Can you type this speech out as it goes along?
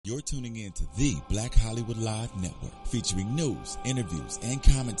You're tuning in to the Black Hollywood Live Network, featuring news, interviews, and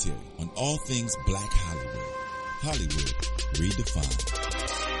commentary on all things Black Hollywood. Hollywood redefined.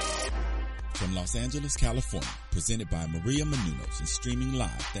 From Los Angeles, California, presented by Maria Menounos and streaming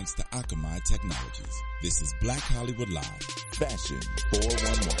live thanks to Akamai Technologies. This is Black Hollywood Live, Fashion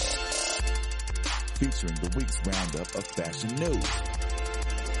 411, featuring the week's roundup of fashion news.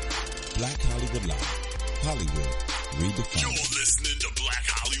 Black Hollywood Live, Hollywood redefined. You're listening to Black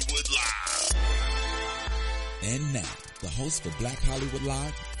Hollywood Live. And now, the host for Black Hollywood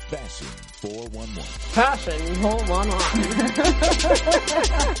Live, Fashion 411. Fashion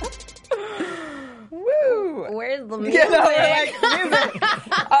 411. Woo! Where's the music? You know, we're like, music.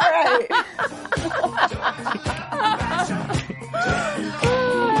 All right.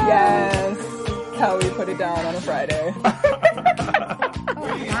 Yes. How we put it down on a Friday.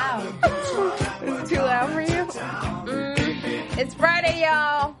 Wow. Is it too loud for you? It's Friday,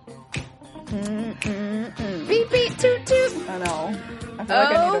 y'all. Beep, beep, toot, toot. I know. I feel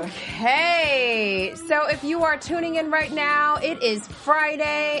like I need Okay, so if you are tuning in right now, it is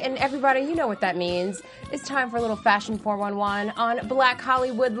Friday, and everybody, you know what that means. It's time for a little Fashion 411 on Black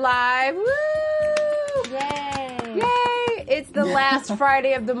Hollywood Live. Woo! Yay! Yay! It's the last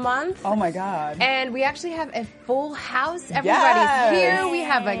Friday of the month. Oh my God. And we actually have a full house. Everybody's Yes. here. We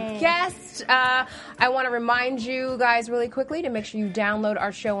have a guest. I want to remind you guys really quickly to make sure you download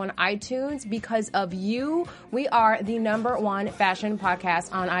our show on iTunes. Because of you, we are the #1 fashion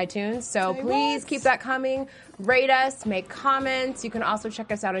podcast on iTunes. So please keep that coming. Rate us, make comments. You can also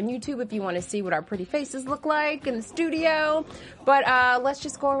check us out on YouTube if you want to see what our pretty faces look like in the studio. But let's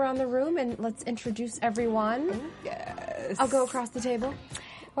just go around the room and let's introduce everyone. Yes. I'll go across the table.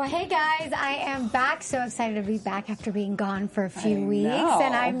 Well, hey guys, I am back. So excited to be back after being gone for a few weeks. know.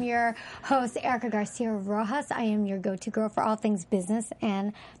 And I'm your host, Erica Garcia Rojas. I am your go-to girl for all things business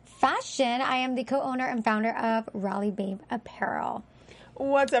and fashion. I am the co-owner and founder of Raleigh Babe Apparel.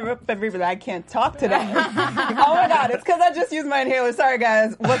 What's up, everybody? I can't talk today. Oh my God, it's because I just used my inhaler. Sorry,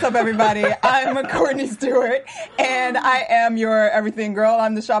 guys. What's up, everybody? I'm Courtney Stewart, and I am your everything girl.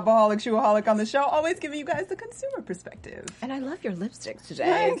 I'm the shopaholic, shoeaholic on the show, always giving you guys the consumer perspective. And I love your lipstick today.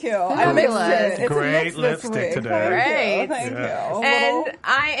 Thank you. I mixed Fabulous. it. It's a Great mix this lipstick week. today. Great. Thank you. And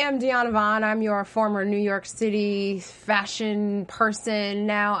I am Deanna Vaughn. I'm your former New York City fashion person.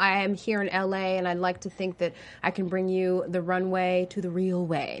 Now I am here in LA, and I'd like to think that I can bring you the runway to the real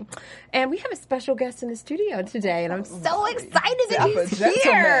way. And we have a special guest in the studio today, and I'm so excited that Dapper he's gentleman,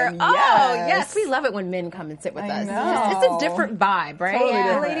 here. Oh, yes. yes. We love it when men come and sit with us. know. It's a different vibe, right? Totally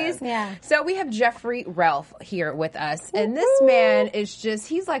Yeah, different. ladies? Yeah. So we have Jeffrey Ralph here with us, and this man is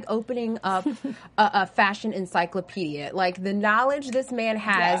he's like opening up a fashion encyclopedia. Like the knowledge this man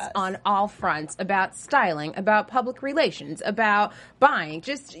has Yes. on all fronts about styling, about public relations, about buying.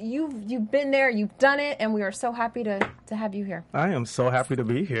 Just you've been there, you've done it, and we are so happy to have you here. I am so happy to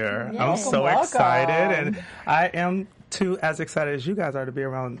be here. I'm Welcome, so welcome. excited, and I am too as excited as you guys are to be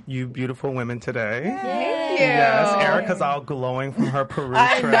around you beautiful women today. Thank you. Yes, Erica's all glowing from her Peru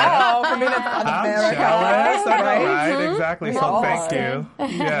I trip. know. For me, that's I'm America. jealous. I know, Right? right? Exactly. So all. thank you.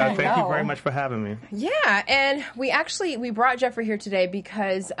 Yeah, thank you know. very much for having me. Yeah, and we brought Jeffrey here today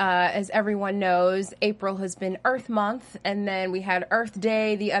because, as everyone knows, April has been Earth Month, and then we had Earth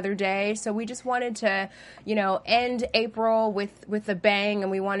Day the other day. So we just wanted to, end April with a bang, and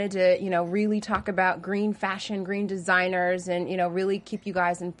we wanted to, really talk about green fashion, green designers, and really keep you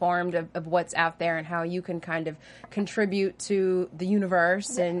guys informed of what's out there and how you can kind of contribute to the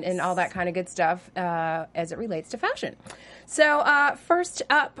universe and all that kind of good stuff as it relates to fashion. So first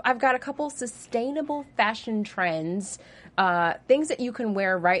up, I've got a couple sustainable fashion trends, things that you can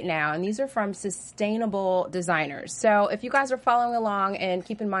wear right now, and these are from sustainable designers. So if you guys are following along, and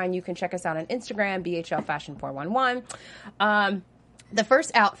keep in mind you can check us out on Instagram, BHL Fashion 411. The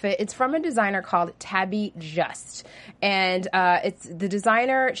first outfit, it's from a designer called Tabby Just. And it's the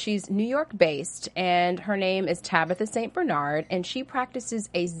designer, she's New York based, and her name is Tabitha St. Bernard, and she practices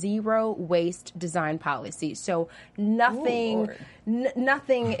a zero waste design policy. So nothing,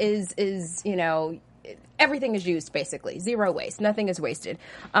 nothing is everything is used, basically. Zero waste. Nothing is wasted.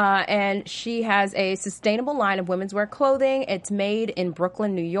 And she has a sustainable line of women's wear clothing. It's made in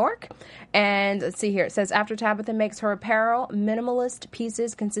Brooklyn, New York. And let's see here. It says, after Tabitha makes her apparel, minimalist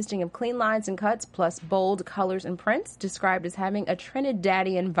pieces consisting of clean lines and cuts, plus bold colors and prints, described as having a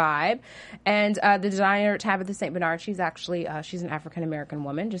Trinidadian vibe. And the designer, Tabitha St. Bernard, she's actually, she's an African-American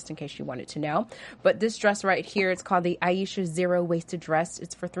woman, just in case you wanted to know. But this dress right here, it's called the Aisha Zero Wasted Dress.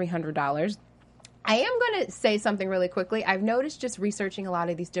 It's for $300. I am going to say something really quickly. I've noticed just researching a lot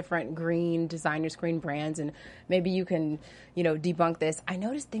of these different green designers, green brands, and maybe you can, debunk this. I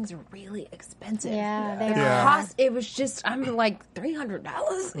noticed things are really expensive. Yeah, they The are. cost, it was just, I'm like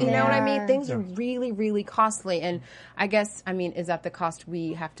 $300. You know what I mean? Things are really, really costly. And I guess, is that the cost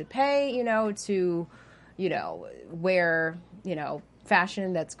we have to pay, to, wear,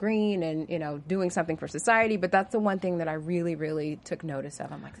 fashion that's green and, doing something for society. But that's the one thing that I really, really took notice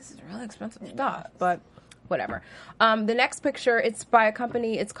of. I'm like, this is really expensive stuff. But whatever. The next picture, it's by a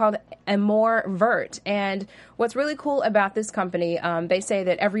company, it's called Amore Vert. And what's really cool about this company, they say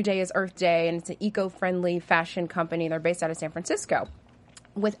that every day is Earth Day, and it's an eco-friendly fashion company. They're based out of San Francisco.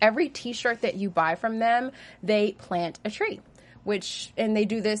 With every T-shirt that you buy from them, they plant a tree. And they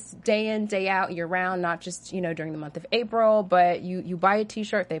do this day in, day out, year round, not just, during the month of April, but you buy a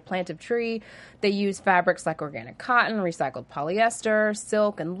T-shirt, they plant a tree. They use fabrics like organic cotton, recycled polyester,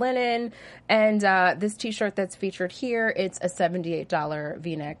 silk, and linen. And this T-shirt that's featured here, it's a $78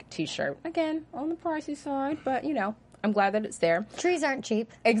 V-neck T-shirt. Again, on the pricey side, but, I'm glad that it's there. Trees aren't cheap.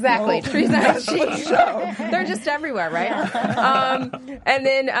 Exactly. Trees aren't cheap. They're just everywhere, right? And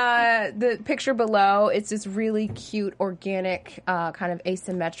then the picture below, it's this really cute, organic, kind of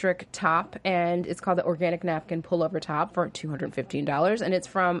asymmetric top, and it's called the Organic Napkin Pullover Top for $215, and it's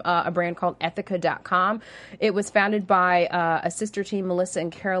from a brand called Ethica.com. It was founded by a sister team, Melissa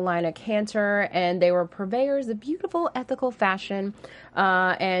and Carolina Cantor, and they were purveyors of beautiful, ethical fashion,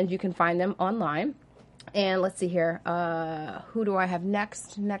 and you can find them online. And let's see here. Who do I have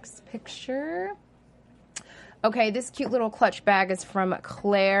next? Next picture. Okay, this cute little clutch bag is from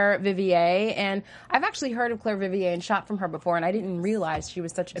Claire Vivier. And I've actually heard of Claire Vivier and shopped from her before, and I didn't realize she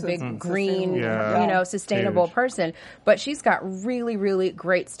was such a big green, sustainable person. But she's got really, really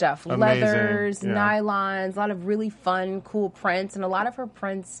great stuff. Amazing. Leathers, nylons, a lot of really fun, cool prints. And a lot of her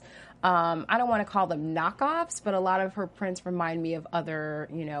prints, I don't want to call them knockoffs, but a lot of her prints remind me of other,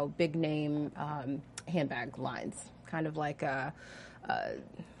 big name handbag lines, kind of like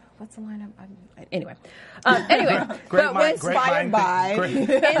what's the line? Anyway, Inspired by.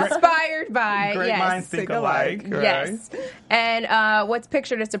 Great minds think alike. Right? Yes. And what's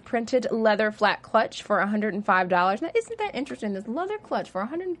pictured is a printed leather flat clutch for $105. Now, isn't that interesting? This leather clutch for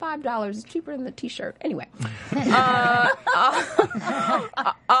 $105 is cheaper than the T-shirt. Anyway,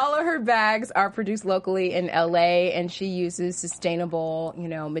 all of her bags are produced locally in LA, and she uses sustainable,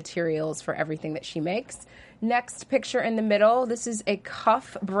 materials for everything that she makes. Next picture in the middle, this is a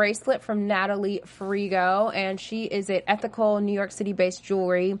cuff bracelet from Natalie Frigo, and she is an ethical New York City-based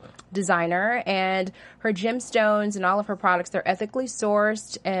jewelry designer, and her gemstones and all of her products, they're ethically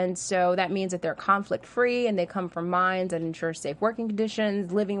sourced, and so that means that they're conflict-free, and they come from mines that ensure safe working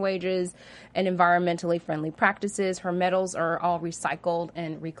conditions, living wages, and environmentally friendly practices. Her metals are all recycled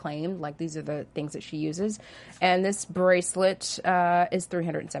and reclaimed, like these are the things that she uses, and this bracelet is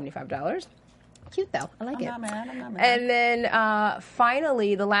 $375. Cute though. I like it. I'm not mad. And then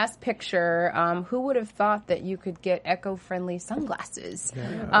finally, the last picture. Who would have thought that you could get eco-friendly sunglasses?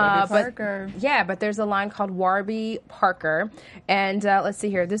 Parker. But there's a line called Warby Parker, and let's see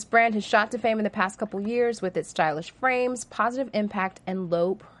here. This brand has shot to fame in the past couple years with its stylish frames, positive impact, and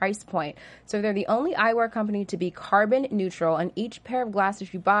low price point. So they're the only eyewear company to be carbon neutral, and each pair of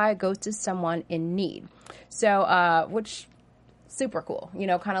glasses you buy goes to someone in need. So, which super cool,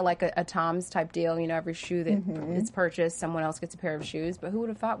 kind of like a Tom's type deal. Every shoe that is purchased, someone else gets a pair of shoes. But who would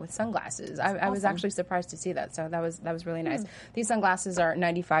have thought with sunglasses? I was actually surprised to see that. So that was really nice. These sunglasses are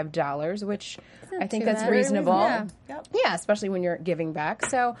 $95, which I think that's reasonable. Yeah, especially when you're giving back.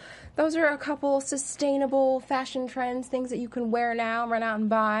 So those are a couple sustainable fashion trends, things that you can wear now, run out and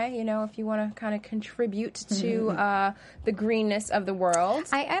buy. If you want to kind of contribute to the greenness of the world.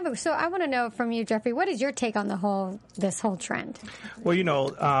 I want to know from you, Jeffrey, what is your take on this whole trend?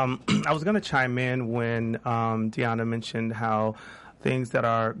 Well, I was going to chime in when Deanna mentioned how things that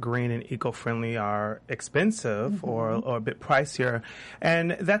are green and eco-friendly are expensive or a bit pricier.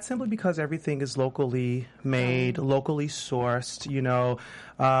 And that's simply because everything is locally made, locally sourced.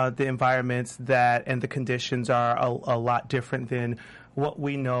 The environments and the conditions are a lot different than what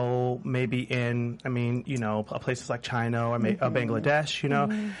we know maybe in, places like China or Bangladesh,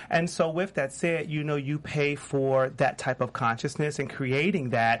 And so with that said, you pay for that type of consciousness and creating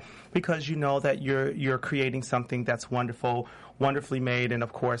that because you know that you're creating something that's wonderfully made. And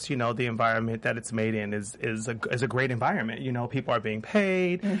of course, the environment that it's made in is a great environment. People are being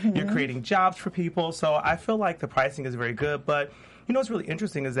paid, you're creating jobs for people. So I feel like the pricing is very good. But, what's really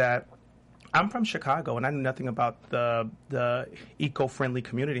interesting is that I'm from Chicago, and I knew nothing about the eco-friendly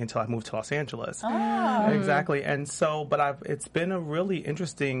community until I moved to Los Angeles. Exactly, and so, but it's been a really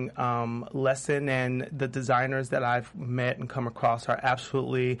interesting lesson, and the designers that I've met and come across are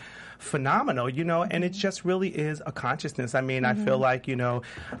absolutely phenomenal, and it just really is a consciousness. I mean, I feel like,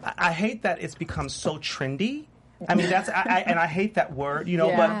 I hate that it's become so trendy. I mean, and I hate that word,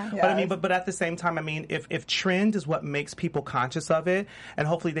 but at the same time, I mean, if trend is what makes people conscious of it, and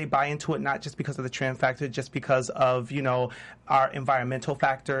hopefully they buy into it, not just because of the trend factor, just because of, our environmental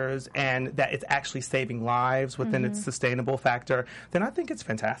factors, and that it's actually saving lives within its sustainable factor, then I think it's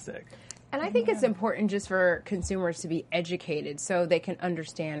fantastic. And I think it's important just for consumers to be educated so they can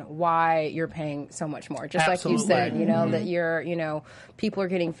understand why you're paying so much more. Just Absolutely. Like you said, that you're, people are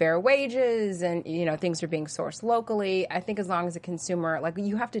getting fair wages and, things are being sourced locally. I think as long as a consumer,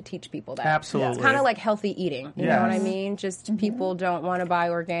 you have to teach people that. Absolutely. It's kind of like healthy eating. You know what I mean? Just people don't want to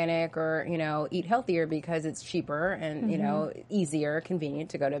buy organic or, eat healthier because it's cheaper and, easier, convenient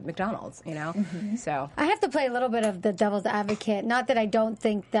to go to McDonald's, So I have to play a little bit of the devil's advocate. Not that I don't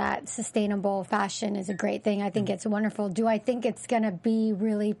think that sustainable fashion is a great thing. I think it's wonderful. Do I think it's going to be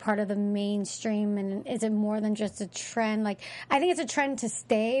really part of the mainstream, and is it more than just a trend? I think it's a trend to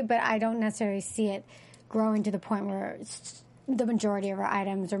stay, but I don't necessarily see it growing to the point where the majority of our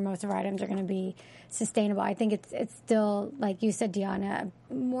items or most of our items are going to be sustainable. I think it's still, like you said, Deanna,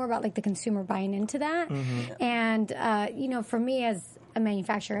 more about the consumer buying into that. And, for me as a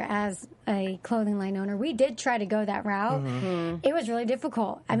manufacturer, as a clothing line owner, we did try to go that route. It was really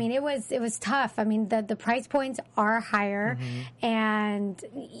difficult. I mean, it was tough. I mean, the price points are higher, and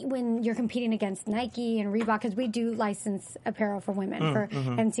when you're competing against Nike and Reebok, because we do license apparel for women for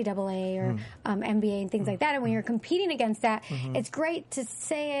NCAA or NBA and things like that, and when you're competing against that, it's great to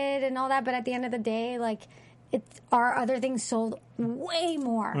say it and all that, but at the end of the day, our other things sold way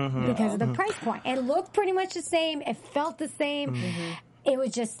more because of the price point. It looked pretty much the same. It felt the same. It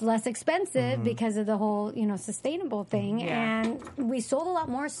was just less expensive because of the whole, sustainable thing. And we sold a lot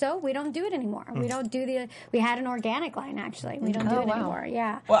more, so we don't do it anymore. We don't do we had an organic line, actually. We don't do it anymore.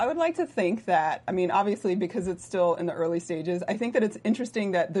 Yeah. Well, I would like to think that, I mean, obviously, because it's still in the early stages, I think that it's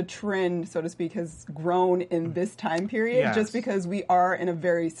interesting that the trend, so to speak, has grown in this time period, just because we are in a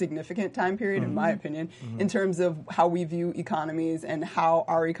very significant time period, in my opinion, in terms of how we view economies and how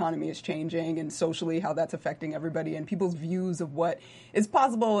our economy is changing, and socially how that's affecting everybody, and people's views of what is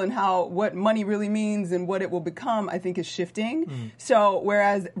possible and what money really means and what it will become, I think, is shifting. So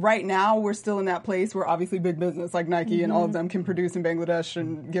whereas right now we're still in that place where obviously big business like Nike and all of them can produce in Bangladesh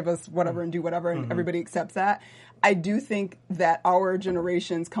and give us whatever and do whatever, and everybody accepts that. I do think that our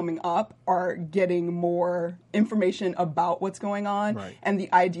generations coming up are getting more information about what's going on, and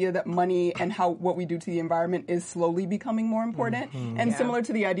the idea that money and what we do to the environment is slowly becoming more important. And similar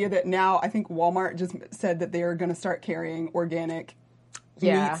to the idea that now I think Walmart just said that they are going to start carrying organic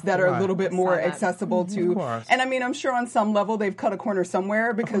meats that are a little bit more accessible to. And I mean, I'm sure on some level they've cut a corner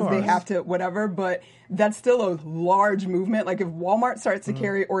somewhere because they have to whatever, but that's still a large movement. If Walmart starts to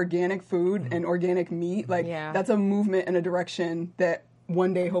carry organic food and organic meat, that's a movement in a direction that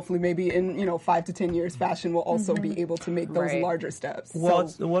one day, hopefully, maybe in 5 to 10 years, fashion will also be able to make those larger steps. Well,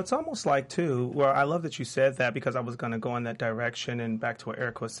 it's almost like too. Well, I love that you said that because I was going to go in that direction, and back to what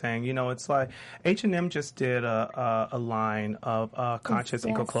Eric was saying. It's like H&M just did a line of conscious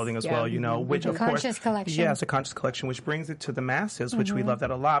eco clothing as well. Which of course, conscious collection. Yes, a conscious collection, which brings it to the masses, which we love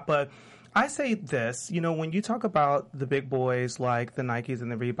that a lot, but. I say this, when you talk about the big boys like the Nikes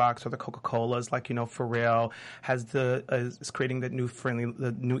and the Reeboks or the Coca-Colas, like, Pharrell is creating the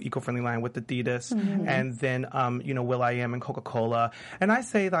new eco-friendly line with Adidas, and then, will.i.am and Coca-Cola. And I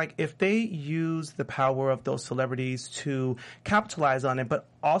say, if they use the power of those celebrities to capitalize on it, but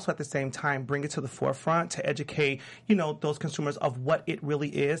also at the same time bring it to the forefront to educate, those consumers of what it really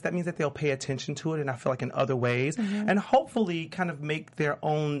is, that means that they'll pay attention to it, and I feel like in other ways, and hopefully kind of make their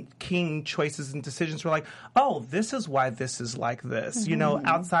own keen choices and decisions. We're like, oh, this is why this is like this,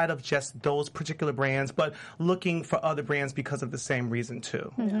 outside of just those particular brands, but looking for other brands because of the same reason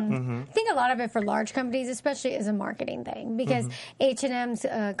too. I think a lot of it for large companies, especially, is a marketing thing, because H&M's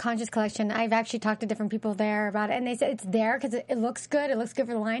Conscious Collection, I've actually talked to different people there about it, and they said it's there because it looks good. It looks good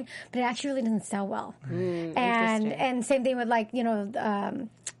for the line, but it actually really doesn't sell well. And same thing with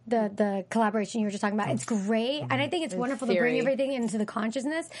the collaboration you were just talking about. It's great, and I think it's wonderful to bring everything into the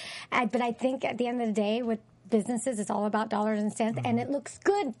consciousness. But I think at the end of the day, with businesses, it's all about dollars and cents, and it looks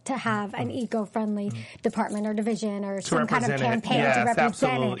good to have an eco-friendly department or division or some kind of campaign to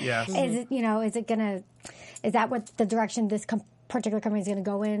represent it. Yes. Is that what the direction this particular company is going to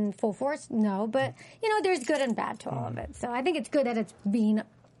go in full force? No, but there's good and bad to all of it. So I think it's good that it's being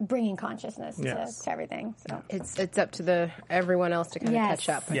bringing consciousness Yes. to everything. So. It's up to everyone else to kind of Yes. catch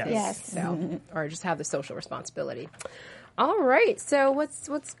up. I Yes. think. Yes. So, or just have the social responsibility. All right. So what's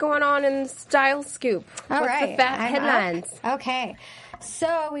going on in Style Scoop? All what's right. the I'm headlines? up. Okay.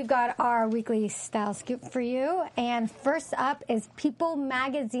 So we've got our weekly style scoop for you. And first up is People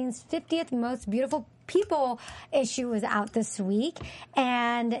Magazine's 50th Most Beautiful People issue was out this week.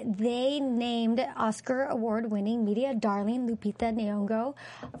 And they named Oscar Award-winning media darling Lupita Nyong'o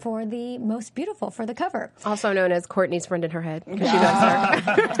for the most beautiful for the cover. Also known as Courtney's friend in her head. 'Cause she loves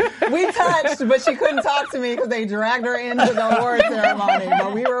her. We touched, but she couldn't talk to me because they dragged her into the award ceremony.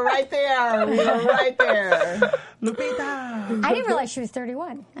 But we were right there. We were right there. Lupita. I didn't realize she was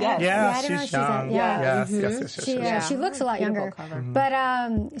 31. Yes. Yeah, I didn't know she's she was young. that- yeah. Yes. She looks a lot Beautiful younger, cover.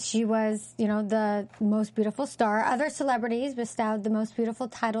 but she was, the most beautiful star. Other celebrities bestowed the most beautiful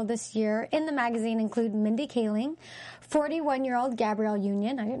title this year in the magazine include Mindy Kaling, 41-year-old Gabrielle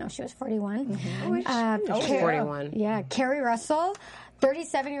Union. I didn't know she was 41. She's 41. Yeah, Carrie Russell,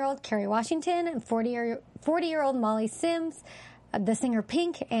 37-year-old Kerry Washington, and 40-year-old Molly Sims, the singer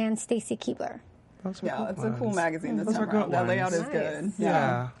Pink, and Stacy Keibler. Yeah, it's a cool magazine this Those time are good around. That layout is Nice. good.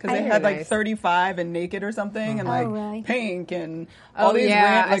 Yeah. Because they I had think like nice. 35 and Naked or something, and like really? Pink and all Oh, these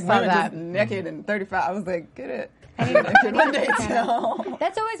yeah, I like saw women that. just naked and 35. I was like, get it. I didn't One day look at that. till.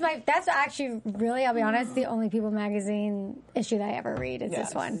 That's actually really, I'll be honest, the only People Magazine issue that I ever read is Yes.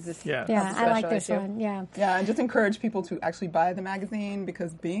 this one. Yeah. Yeah, I like special this issue. one. Yeah. Yeah, and just encourage people to actually buy the magazine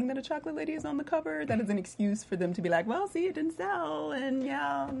because being that a chocolate lady is on the cover, that is an excuse for them to be like, well, see, it didn't sell, and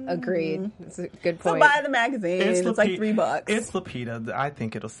yeah. Agreed. That's a good So point. buy the magazine. It's like Lupi- $3. It's Lupita. I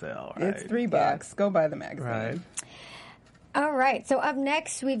think it'll sell. Right? It's $3. Go buy the magazine. Right. All right. So up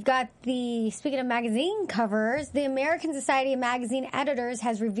next, we've got speaking of magazine covers, the American Society of Magazine Editors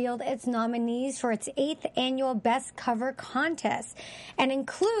has revealed its nominees for its 8th annual Best Cover Contest and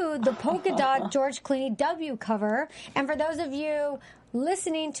include the polka dot George Clooney W cover. And for those of you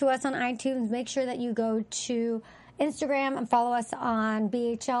listening to us on iTunes, make sure that you go to Instagram and follow us on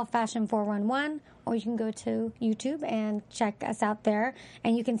BHL Fashion 411, or you can go to YouTube and check us out there,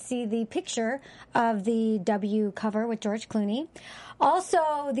 and you can see the picture of the W cover with George Clooney. Also,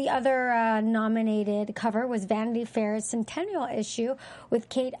 the other nominated cover was Vanity Fair's Centennial issue with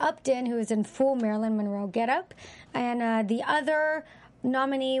Kate Upton, who is in full Marilyn Monroe getup, and the other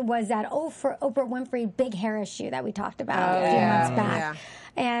nominee was that Oprah Winfrey big hair issue that we talked about a few months back. Yeah.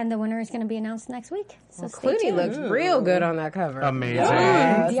 And the winner is going to be announced next week. So stay Clooney tuned. looks real good on that cover. Amazing.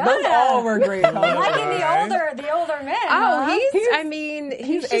 Yes, Yeah. those all were great colors. Liking the older men. Oh, huh?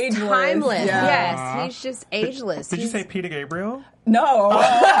 he's just ageless. timeless. Yeah. Yes, he's just ageless. Did you He's- say Peter Gabriel? No.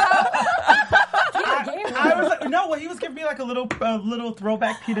 I was like, no. Well, he was giving me like a little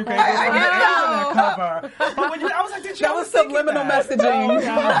throwback Peter Gabriel from the end of that cover. But when I was like, did you? That was subliminal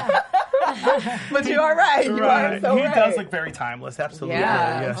messaging. But you are right. You are Right. so He right. does look very timeless. Absolutely.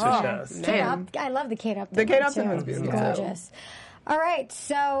 Yeah. Yes. Oh, Yes. man. Kate I love the Kate Upton. The Kate one, Upton too. one's beautiful, It's too. gorgeous. All right,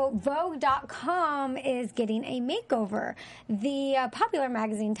 so Vogue.com is getting a makeover. The popular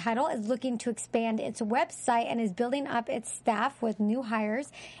magazine title is looking to expand its website and is building up its staff with new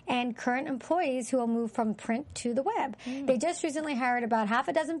hires and current employees who will move from print to the web. They just recently hired about half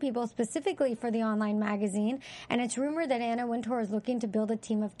a dozen people specifically for the online magazine, and it's rumored that Anna Wintour is looking to build a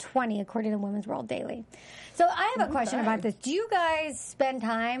team of 20, according to Women's World Daily. So I have a question about this. Do you guys spend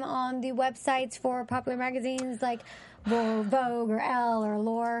time on the websites for popular magazines like Vogue or Elle or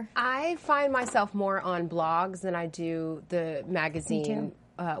Allure? I find myself more on blogs than I do the magazine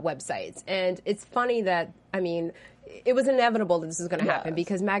websites. And it's funny that, it was inevitable that this was going to happen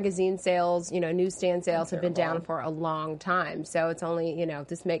because magazine sales, newsstand sales have been down for a long time. So it's only,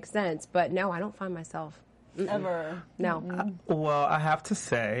 this makes sense. But no, I don't find myself. Ever. No. Well, I have to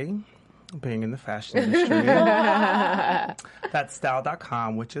say, being in the fashion industry, that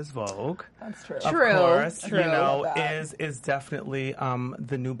style.com, which is Vogue, That's true. of True. course, True. Love that. is definitely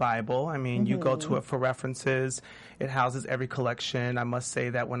the new Bible. I mean, you go to it for references. It houses every collection. I must say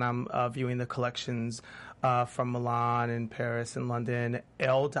that when I'm viewing the collections from Milan and Paris and London,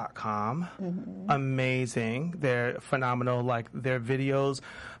 Elle.com, amazing. They're phenomenal. Like, their videos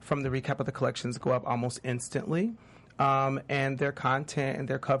from the recap of the collections go up almost instantly. And their content and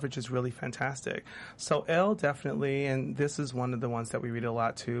their coverage is really fantastic. So Elle definitely, and this is one of the ones that we read a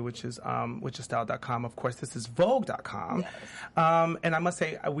lot too, which is style.com. Of course, this is Vogue.com. Yes. And I must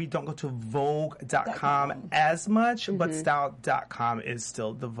say, we don't go to Vogue.com as much, but style.com is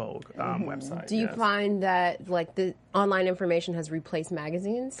still the Vogue website. Do you yes. find that, the online information has replaced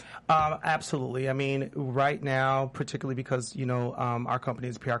magazines? Absolutely. I mean, right now, particularly because, our company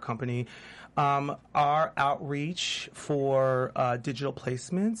is a PR company, Our outreach for digital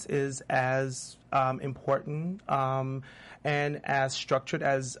placements is as important and as structured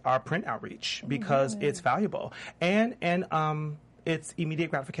as our print outreach because it's valuable and it's immediate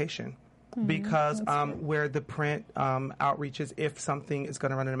gratification. Because where the print outreach is, if something is going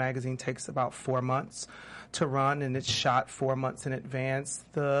to run in a magazine, takes about 4 months to run and it's shot 4 months in advance,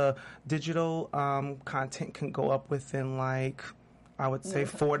 the digital content can go up within I would say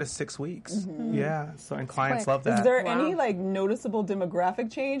 4 to 6 weeks. Yeah, so and clients love that. Is there any noticeable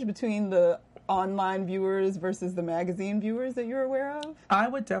demographic change between the online viewers versus the magazine viewers that you're aware of? I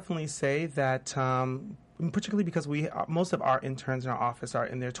would definitely say that particularly because most of our interns in our office are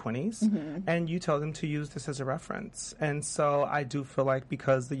in their 20s, and you tell them to use this as a reference. And so I do feel like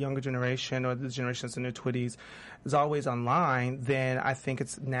because the younger generation or the generations in their 20s is always online, then I think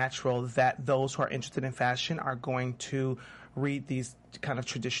it's natural that those who are interested in fashion are going to read these kind of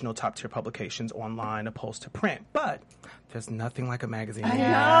traditional top-tier publications online opposed to print. But there's nothing like a magazine. I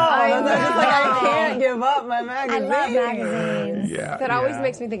know. I can't give up my magazine. I love magazines. Yeah, That always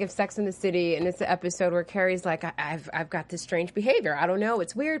makes me think of Sex and the City, and it's the episode where Carrie's like, I've got this strange behavior. I don't know,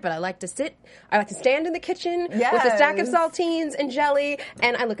 it's weird, but I like to stand in the kitchen with a stack of saltines and jelly,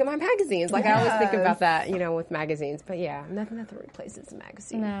 and I look at my magazines. I always think about that, with magazines. But yeah, nothing replaces a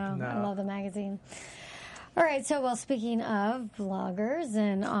magazine. No, I love the magazine. All right, so speaking of bloggers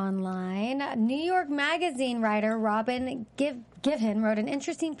and online, New York Magazine writer Robin Givhan wrote an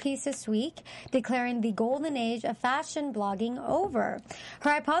interesting piece this week declaring the golden age of fashion blogging over.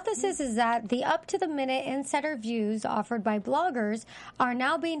 Her hypothesis is that the up-to-the-minute insider views offered by bloggers are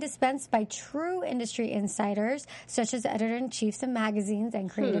now being dispensed by true industry insiders, such as editor-in-chiefs of magazines and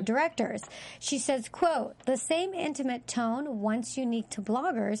creative directors. She says, quote, "The same intimate tone, once unique to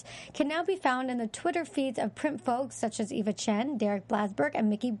bloggers, can now be found in the Twitter feeds of print folks such as Eva Chen, Derek Blasberg,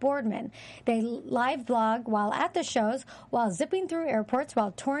 and Mickey Boardman. They live blog while at the shows, while zipping through airports,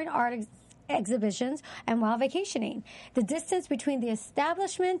 while touring art exhibitions, and while vacationing. The distance between the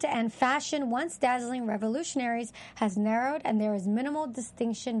establishment and fashion, once dazzling revolutionaries, has narrowed, and there is minimal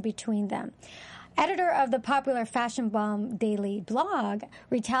distinction between them." Editor of the popular Fashion Bomb daily blog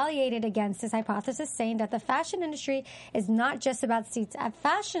retaliated against this hypothesis, saying that the fashion industry is not just about seats at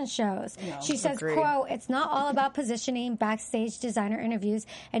fashion shows. She says, quote, "It's not all about positioning, backstage designer interviews,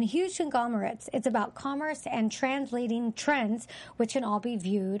 and huge conglomerates. It's about commerce and translating trends, which can all be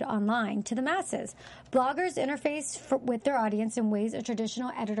viewed online to the masses. Bloggers interface with their audience in ways a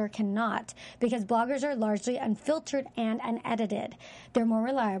traditional editor cannot, because bloggers are largely unfiltered and unedited. They're more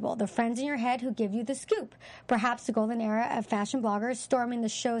reliable. The friends in your head who give you the scoop. Perhaps the golden era of fashion bloggers storming the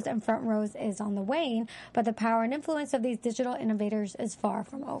shows and front rows is on the wane, but the power and influence of these digital innovators is far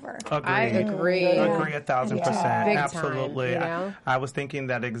from over." I agree. Agree 1,000%. Big Absolutely. time, I was thinking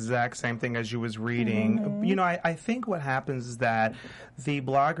that exact same thing as you was reading. I think what happens is that the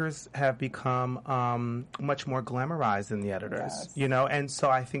bloggers have become much more glamorized than the editors, and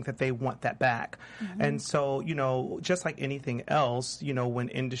so I think that they want that back. And so, just like anything else, when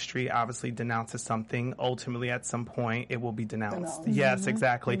industry obviously denounces something, ultimately at some point it will be denounced. Yes,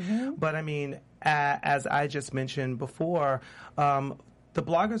 exactly. But I mean, as I just mentioned before, the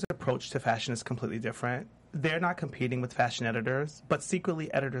bloggers' approach to fashion is completely different. They're not competing with fashion editors, but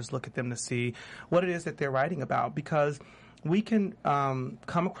secretly editors look at them to see what it is that they're writing about, because we can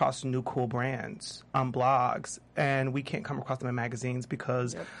come across new cool brands on blogs, and we can't come across them in magazines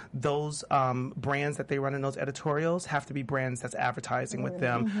because those brands that they run in those editorials have to be brands that's advertising with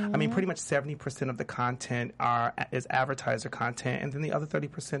them. I mean, pretty much 70% of the content is advertiser content, and then the other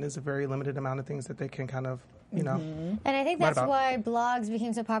 30% is a very limited amount of things that they can kind of And I think that's why blogs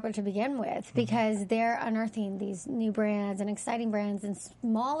became so popular to begin with, because they're unearthing these new brands and exciting brands and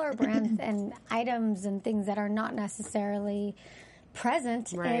smaller brands and items and things that are not necessarily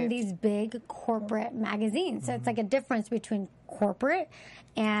present in these big corporate magazines. So it's like a difference between corporate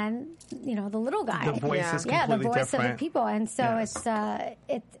and the little guy. The voice is completely the voice different. of the people, and so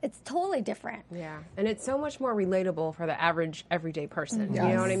it's totally different. Yeah, and it's so much more relatable for the average everyday person. You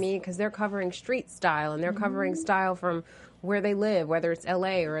know what I mean? Because they're covering street style, and they're covering style from where they live, whether it's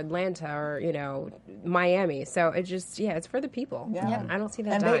LA or Atlanta or Miami. So it just it's for the people. Yeah. I don't see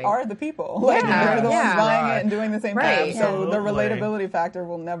that And dying. they are the people. They're the ones buying it and doing the same thing. So the Absolutely. relatability factor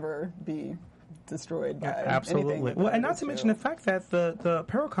will never be destroyed by Absolutely. anything. Well, and not to mention the fact that the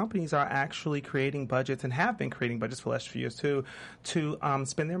apparel companies are actually creating budgets and have been creating budgets for the last few years too to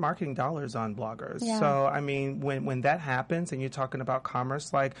spend their marketing dollars on bloggers. Yeah. So, I mean, when that happens and you're talking about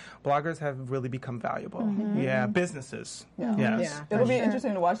commerce, like bloggers have really become valuable. Yeah, businesses. Yeah. Yes. It'll be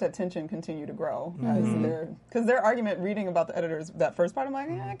interesting to watch that tension continue to grow because their argument, reading about the editors, that first part, I'm like,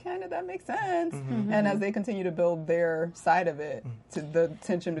 yeah, kind of, that makes sense. And as they continue to build their side of it, to the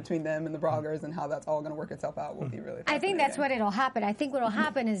tension between them and the bloggers and how that's all going to work itself out will be really fascinating. I think that's what it'll happen. I think what will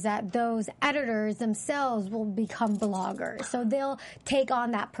happen is that those editors themselves will become bloggers. So they'll take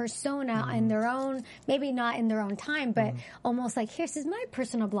on that persona in their own, maybe not in their own time, but almost like, this is my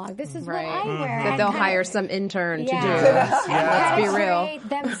personal blog. This is what I wear. That And they'll kind hire of- some intern to do Yeah. this. And Let's be real. create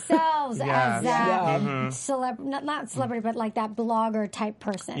themselves Yes. as that not celebrity, but like that blogger type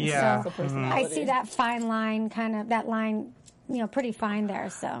person. Yeah. So It's a personality. I see that fine line, that line, pretty fine there.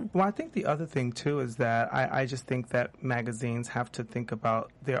 So Well, I think the other thing too is that I just think that magazines have to think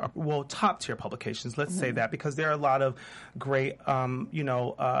about their top tier publications. Let's say that, because there are a lot of great,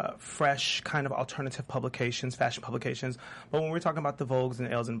 fresh kind of alternative publications, fashion publications. But when we're talking about the Vogues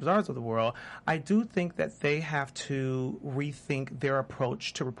and Els and Bazaars of the world, I do think that they have to rethink their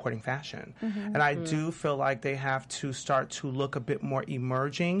approach to reporting fashion, and I do feel like they have to start to look a bit more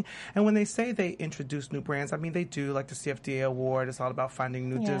emerging. And when they say they introduce new brands, I mean they do, like the CFDA Award. It's all about finding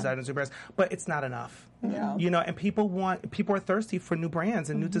new designers, new brands, but it's not enough. Yeah. And people are thirsty for new brands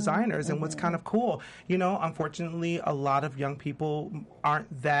and new designers and what's kind of cool. Unfortunately, a lot of young people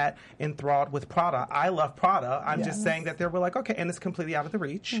aren't that enthralled with Prada. I love Prada. I'm just saying that they were like, okay, and it's completely out of the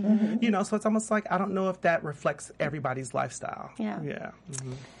reach. So it's almost like, I don't know if that reflects everybody's lifestyle. Yeah.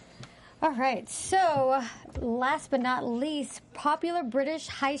 All right, so last but not least, popular British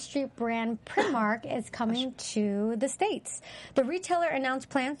high street brand Primark is coming to the States. The retailer announced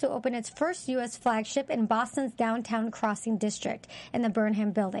plans to open its first U.S. flagship in Boston's downtown Crossing district in the Burnham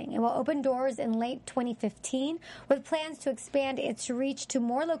building. It will open doors in late 2015 with plans to expand its reach to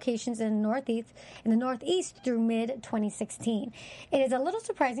more locations in the Northeast through mid-2016. It is a little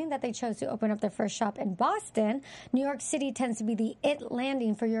surprising that they chose to open up their first shop in Boston. New York City tends to be the it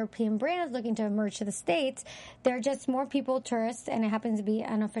landing for European brands looking to emerge to the States. There are just more people, tourists, and it happens to be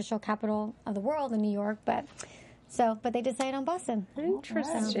an official capital of the world in New York, but they decided on Boston.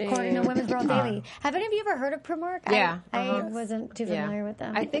 Interesting. According to Women's World Daily. Have any of you ever heard of Primark? Yeah. I wasn't too familiar with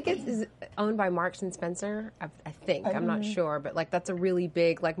them. I think it's owned by Marks and Spencer. I think. I'm not sure, but that's a really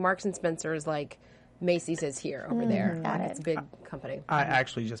big, Marks and Spencer is like Macy's is here over there. Got It's a big company. I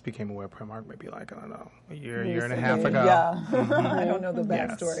actually just became aware of Primark maybe I don't know, a year and a half ago. Yeah. I don't know the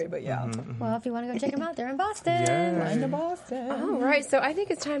backstory, but yeah. Well, if you want to go check them out, they're in Boston. Yes. In Boston. All right, so I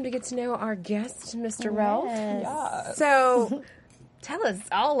think it's time to get to know our guest, Mr. Ralph. Yeah. So, tell us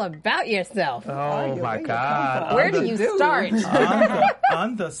all about yourself. Oh my God! Where do you start?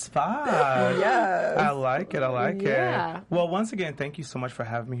 On the spot. Yes. I like it. Yeah. Well, once again, thank you so much for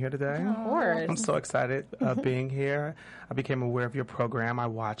having me here today. Of course. I'm so excited being here. I became aware of your program. I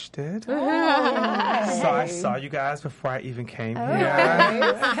watched it. So I saw you guys before I even came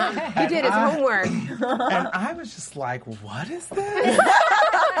here. He did his homework. And I was just like, what is this?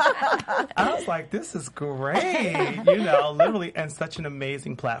 I was like, this is great. Literally, and such an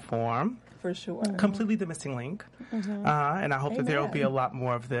amazing platform. For sure. Completely the missing link. And I hope that there will be a lot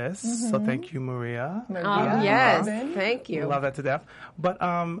more of this. So thank you, Maria. Yes, thank you. Love that to death. But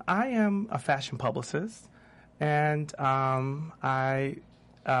I am a fashion publicist, and I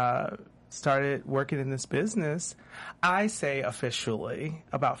started working in this business, I say officially,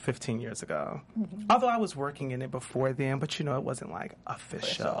 about 15 years ago. Although I was working in it before then, but it wasn't like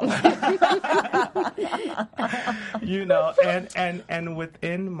official. And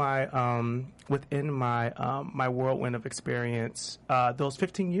within my my whirlwind of experience, those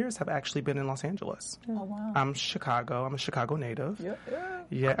 15 years have actually been in Los Angeles. Oh, wow. I'm a Chicago native. Yeah.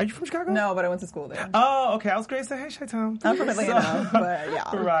 Yeah. Are you from Chicago? No, but I went to school there. Oh, okay. I was going to say, hey, Shaitan. I'm from Atlanta, but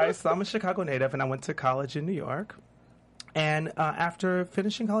yeah. Right. So I'm a Chicago native, and I went to college in New York. And after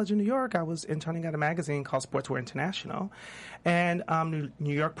finishing college in New York, I was interning at a magazine called Sportswear International. And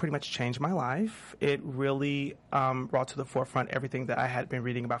New York pretty much changed my life. It really brought to the forefront everything that I had been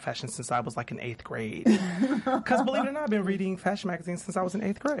reading about fashion since I was like in 8th grade. Because believe it or not, I've been reading fashion magazines since I was in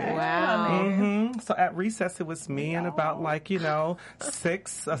 8th grade. Wow. So at recess, it was me and about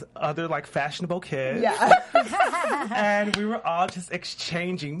 6 other fashionable kids. Yeah. And we were all just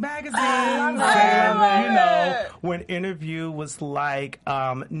exchanging magazines. And, when interviews interview was like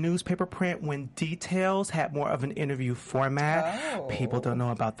newspaper print when details had more of an interview format. Oh. People don't know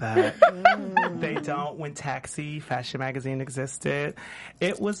about that. They don't. When Taxi Fashion Magazine existed,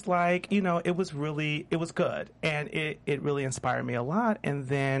 it was like, it was good. And it really inspired me a lot. And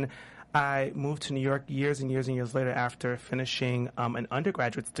then I moved to New York years and years and years later after finishing an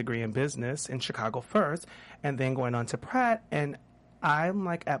undergraduate degree in business in Chicago first, and then going on to Pratt. And I'm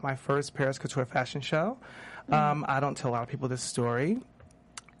like at my first Paris Couture fashion show. I don't tell a lot of people this story.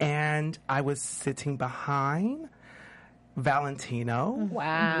 And I was sitting behind Valentino.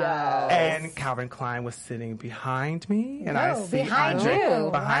 Wow. And Calvin Klein was sitting behind me, and I see behind Andre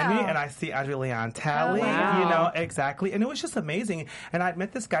you. behind me, Wow. and I see Andre Leon Talley. Wow. Exactly, and it was just amazing. And I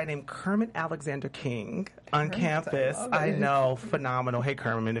met this guy named Kermit Alexander King on campus. I know, phenomenal. Hey,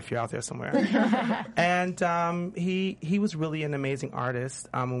 Kermit, if you're out there somewhere. And he was really an amazing artist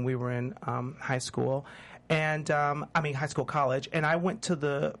when we were in high school. And high school, college, and I went to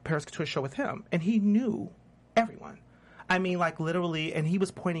the Paris Couture show with him, and he knew everyone. I mean, like literally, and he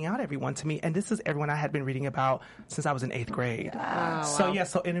was pointing out everyone to me, and this is everyone I had been reading about since I was in 8th grade.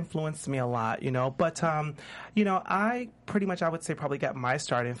 So it influenced me a lot, But, I pretty much, I would say, probably got my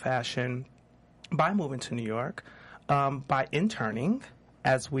start in fashion by moving to New York, by interning,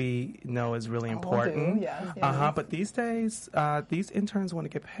 as we know is really important. Yes. But these days, these interns want to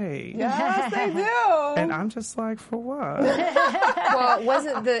get paid. Yes, they do. And I'm just like, for what? Well,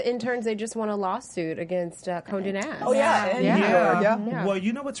 wasn't the interns, they just won a lawsuit against Condé Nast? Oh, yeah. In New York, Yeah. Well,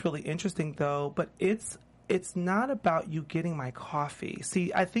 you know what's really interesting, though? But it's not about you getting my coffee.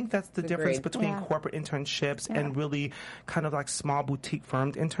 See, I think that's the difference between corporate internships and really kind of like small boutique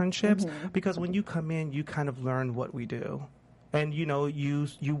firm internships. Because when you come in, you kind of learn what we do. And,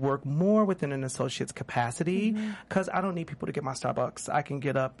 you work more within an associate's capacity because I don't need people to get my Starbucks. I can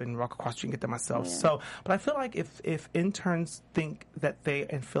get up and walk across the street and get them myself. Yeah. So, but I feel like if interns think that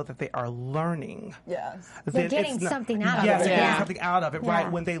and feel that they are learning. Yes. They're getting something out of it. Yes, they're getting something out of it,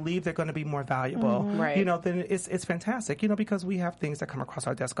 right? When they leave, they're going to be more valuable. Right. Then it's fantastic, because we have things that come across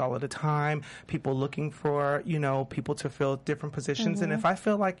our desk all of the time, people looking for, people to fill different positions. And if I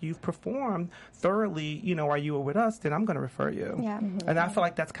feel like you've performed thoroughly, while you were with us, then I'm going to refer you. Yeah. And I feel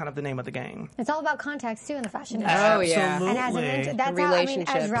like that's kind of the name of the game. It's all about contacts too in the fashion industry. Oh yeah. Absolutely. And as an intern, that's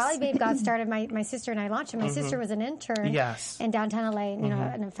how, as Raleigh Babe got started, my sister and I launched it. My sister was an intern in downtown LA,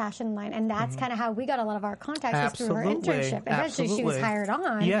 in a fashion line. And that's kind of how we got a lot of our contacts was through her internship. Eventually she was hired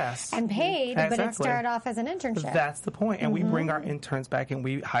on and paid, but it started off as an internship. That's the point. And we bring our interns back and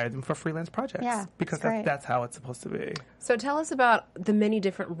we hire them for freelance projects. Yeah, because that's how it's supposed to be. So tell us about the many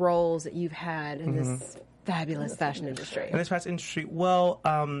different roles that you've had in this fabulous fashion industry. In this fashion industry, well,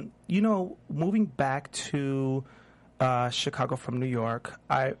 moving back to Chicago from New York,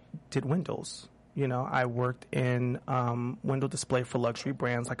 I did windows. I worked in window display for luxury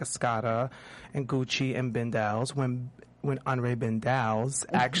brands like Escada and Gucci and Bendals when Henri Bendals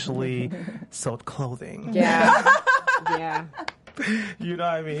actually sold clothing. Yeah. Yeah. You know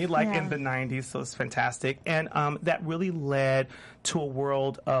what I mean? Like in the 90s, so it's fantastic. And that really led to a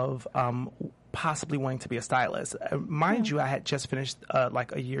world of possibly wanting to be a stylist. Mind you, I had just finished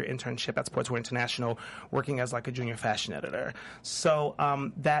like a year internship at Sportswear International working as like a junior fashion editor. So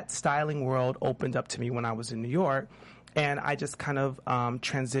that styling world opened up to me when I was in New York. And I just kind of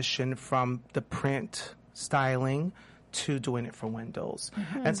transitioned from the print styling to doing it for windows.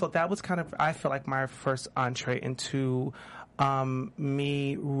 And so that was kind of, I feel like, my first entree into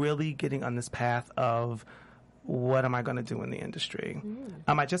me really getting on this path of what am I going to do in the industry?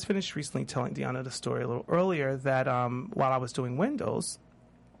 I just finished recently telling Deanna the story a little earlier that while I was doing windows,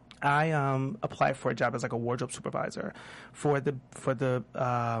 I applied for a job as like a wardrobe supervisor for the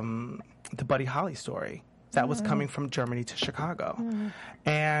Buddy Holly story that was coming from Germany to Chicago.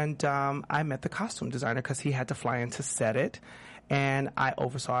 And I met the costume designer because he had to fly in to set it, and I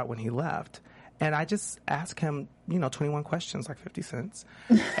oversaw it when he left. And I just asked him, 21 questions, like 50 cents.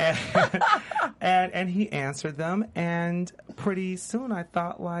 And he answered them. And pretty soon I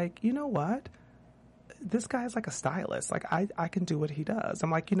thought, like, you know what? This guy's like a stylist. Like, I can do what he does.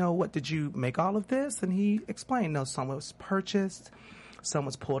 I'm like, what, did you make all of this? And he explained, no, some was purchased. Some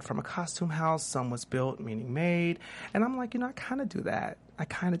was pulled from a costume house. Some was built, meaning made. And I'm like, I kind of do that. I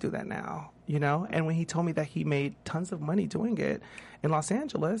kind of do that now, And when he told me that he made tons of money doing it in Los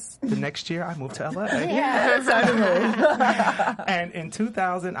Angeles, the next year I moved to LA. And in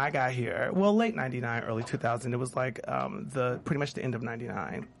 2000, I got here. Well, late 99, early 2000. It was like pretty much the end of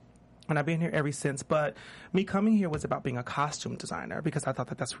 99. And I've been here ever since. But me coming here was about being a costume designer because I thought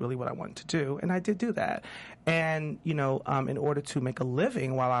that that's really what I wanted to do. And I did do that. And, in order to make a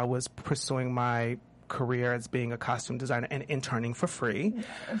living while I was pursuing my career as being a costume designer and interning for free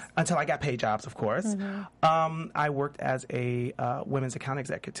until I got paid jobs, of course. I worked as a women's account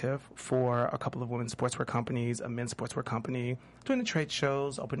executive for a couple of women's sportswear companies, a men's sportswear company, doing the trade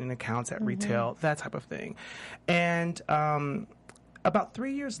shows, opening accounts at retail, that type of thing. And about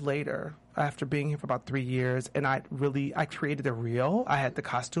 3 years later, after being here for about 3 years, and I created a reel. I had the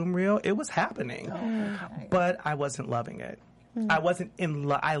costume reel. It was happening, but I wasn't loving it. I wasn't in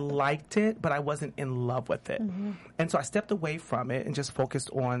love. I liked it, but I wasn't in love with it. And so I stepped away from it and just focused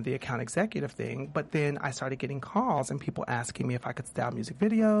on the account executive thing. But then I started getting calls and people asking me if I could style music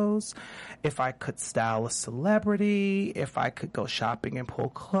videos, if I could style a celebrity, if I could go shopping and pull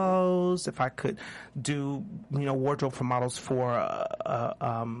clothes, if I could do, wardrobe for models for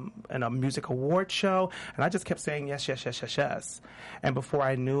a music award show. And I just kept saying yes, yes, yes, yes, yes. And before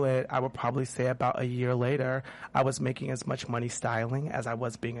I knew it, I would probably say about a year later, I was making as much money styling as I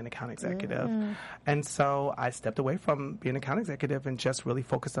was being an account executive. And so I stepped away from being an account executive and just really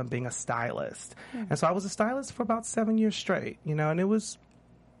focused on being a stylist. And so I was a stylist for about 7 years straight, and it was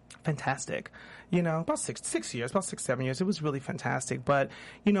fantastic. About 6 years, about 7 years. It was really fantastic. But,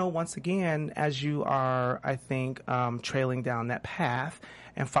 once again, as you are, I think, trailing down that path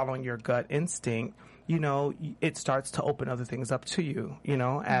and following your gut instinct, it starts to open other things up to you,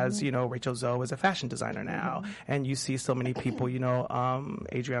 as, Rachel Zoe is a fashion designer now. And you see so many people,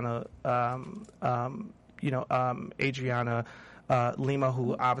 Adriana Lima,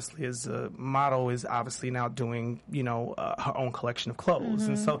 who obviously is a model, is obviously now doing, her own collection of clothes.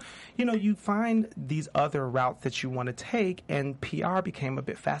 And so, you find these other routes that you want to take, and PR became a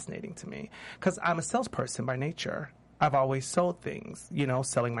bit fascinating to me because I'm a salesperson by nature. I've always sold things,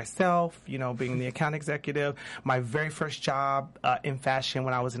 selling myself, being the account executive. My very first job in fashion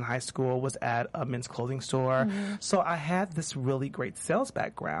when I was in high school was at a men's clothing store. So I had this really great sales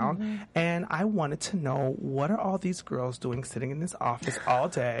background, and I wanted to know, what are all these girls doing sitting in this office all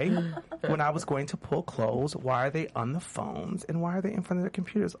day when I was going to pull clothes? Why are they on the phones, and why are they in front of their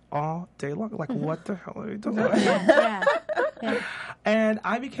computers all day long? Like, what the hell are they doing? And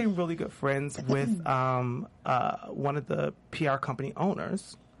I became really good friends with one of the PR company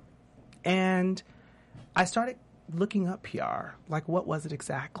owners, and I started looking up PR, like what was it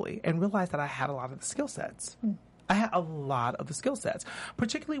exactly, and realized that I had a lot of the skill sets. I had a lot of the skill sets,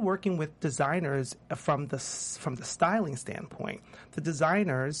 particularly working with designers from the styling standpoint. The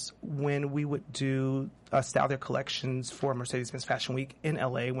designers, when we would do style their collections for Mercedes-Benz Fashion Week in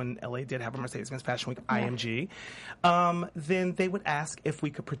LA, when LA did have a Mercedes-Benz Fashion Week, IMG, then they would ask if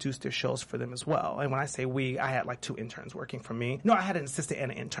we could produce their shows for them as well. And when I say we, I had like 2 interns working for me. No, I had an assistant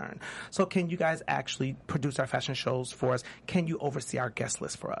and an intern. So can you guys actually produce our fashion shows for us? Can you oversee our guest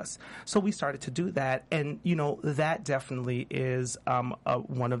list for us? So we started to do that. And, that definitely is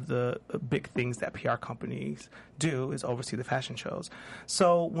one of the big things that PR companies do, is oversee the fashion shows.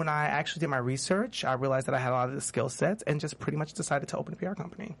 So when I actually did my research, I realized that I had a lot of the skill sets and just pretty much decided to open a PR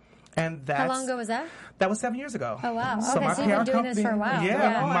company. And that's, how long ago was that? That was 7 years ago. Oh, wow. So okay, so you've been doing this for a while.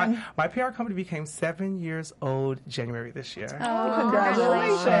 Yeah. My PR company became 7 years old January this year. Oh,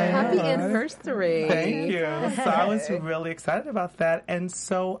 congratulations. Happy anniversary. Thank you. So I was really excited about that. And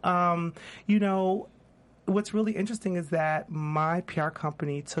so, what's really interesting is that my PR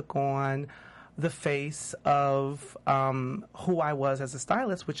company took on the face of who I was as a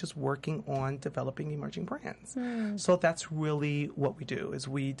stylist, which is working on developing emerging brands. So that's really what we do, is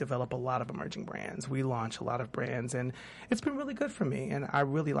we develop a lot of emerging brands. We launch a lot of brands, and it's been really good for me, and I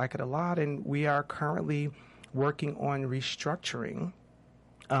really like it a lot. And we are currently working on restructuring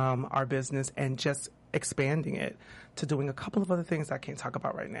our business and just expanding it to doing a couple of other things I can't talk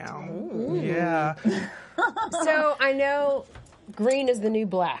about right now. Ooh. Yeah. So I know green is the new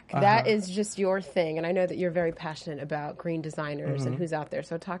black. That is just your thing, and I know that you're very passionate about green designers and who's out there.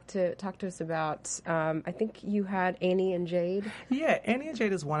 So talk to us about. I think you had Annie and Jade. Yeah, Annie and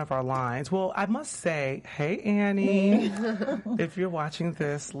Jade is one of our lines. Well, I must say, hey Annie, if you're watching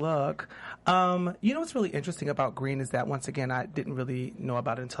this, look. What's really interesting about green is that, once again, I didn't really know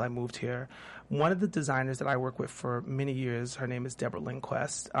about it until I moved here. One of the designers that I work with for many years, her name is Deborah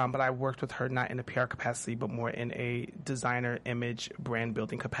Lindquist, but I worked with her not in a PR capacity, but more in a designer image brand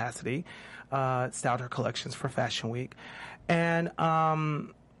building capacity, styled her collections for Fashion Week. And, her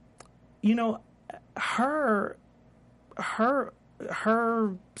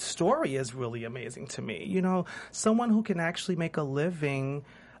story is really amazing to me. Someone who can actually make a living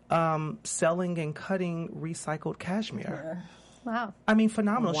selling and cutting recycled cashmere. Wow. I mean,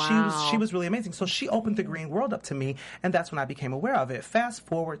 phenomenal. Wow. She was really amazing. So she opened the green world up to me, and that's when I became aware of it. Fast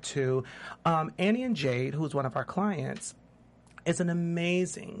forward to Annie and Jade, who's one of our clients. is an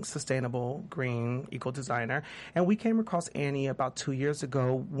amazing sustainable green eco designer, and we came across Annie about 2 years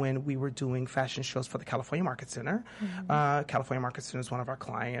ago when we were doing fashion shows for the California Market Center. California Market Center is one of our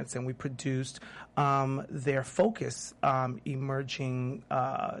clients, and we produced their Focus emerging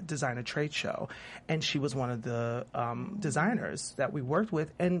designer trade show, and she was one of the designers that we worked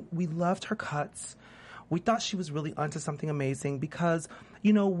with, and we loved her cuts. We thought she was really onto something amazing because,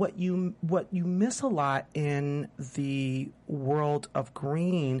 you know, what you miss a lot in the world of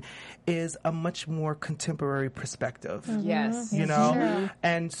green is a much more contemporary perspective. Yes. You know,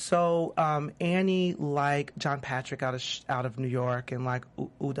 and so Annie, like John Patrick out of New York, and like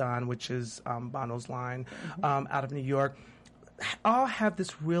Udon, which is Bono's line, out of New York, all have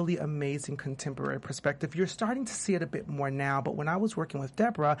this really amazing contemporary perspective. You're starting to see it a bit more now, but when I was working with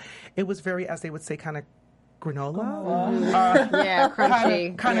Deborah, it was very, as they would say, kind of granola. Yeah,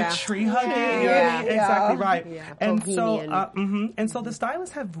 crunchy. Kind of tree hugging. Yeah. You know what I mean? Exactly right. Yeah. And Bohemian. and so the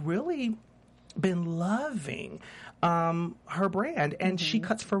stylists have really been loving her brand, and she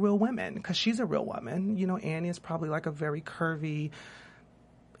cuts for real women because she's a real woman. You know, Annie is probably like a very curvy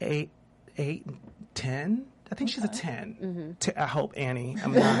 8, 10. I think she's a 10. I hope, Annie.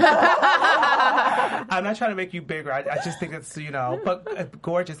 I'm not trying to make you bigger. I just think it's, you know, but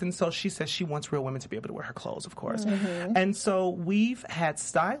gorgeous. And so she says she wants real women to be able to wear her clothes, of course. And so we've had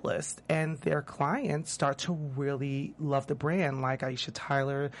stylists and their clients start to really love the brand. Like Aisha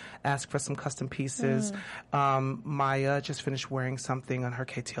Tyler asked for some custom pieces. Maya just finished wearing something on her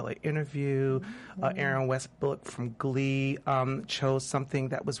KTLA interview. Aaron Westbrook from Glee chose something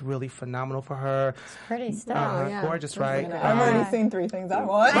that was really phenomenal for her. It's pretty stuff. Gorgeous, right? I've already seen 3 things I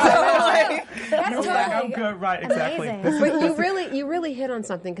want. That's I'm good, right? Exactly. amazing. But you really hit on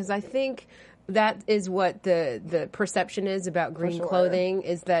something, because I think that is what the perception is about green clothing,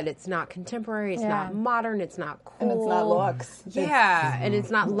 is that it's not contemporary, it's not modern, it's not cool. And it's not luxe. Yeah, and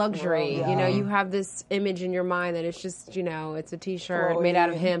it's not luxury. You know, you have this image in your mind that it's just, you know, it's a T-shirt made out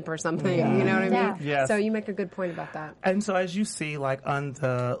of hemp or something. You know what I mean? Yeah. Yes. So you make a good point about that. And so as you see, like on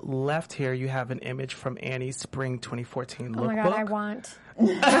the left here, you have an image from Annie's Spring 2014 lookbook. Oh my God, I want.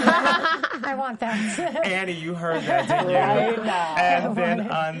 I want that. Annie, you heard that, didn't you? And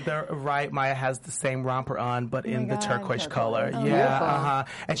then on the right, Maya has the same romper on, but in the turquoise color. Yeah,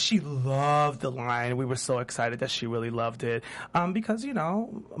 And she loved the line. We were so excited that she really loved it. Because, you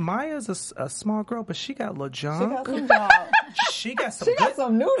know, Maya's a small girl, but she got a little junk. She got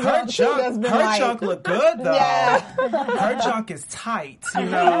some new junk. Her junk look good, though. Her junk is tight, you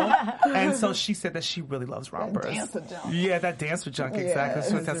know? And so she said that she really loves rompers. Dancer junk. Yeah, that dancer junk, exactly. That's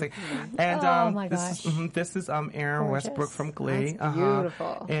fantastic. And my gosh. this is Aaron Gorgeous. Westbrook from Glee. That's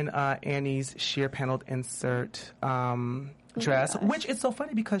beautiful. In Annie's sheer paneled insert dress, which is so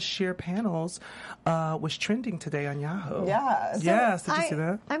funny because sheer panels was trending today on Yahoo. Yeah. Yes, did you see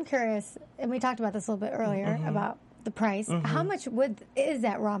that? I'm curious, and we talked about this a little bit earlier about the price. How much is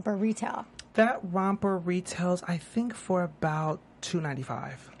that romper retail? That romper retails, I think, for about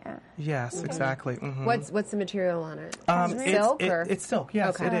 $295. Yeah. Yes, exactly. What's the material on it? Silk? It's silk.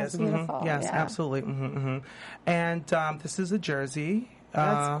 Yes, Okay. it is. Beautiful. Yes, Yeah. absolutely. And this is a jersey.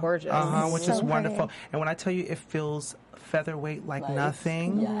 That's gorgeous. Which So is wonderful. pretty. And when I tell you it feels featherweight like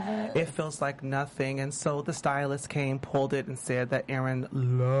nothing, it feels like nothing. And so the stylist came, pulled it, and said that Aaron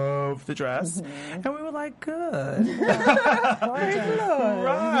loved the dress. And we were like, good.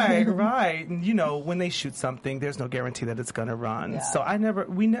 Right. And, you know, when they shoot something, there's no guarantee that it's going to run. So I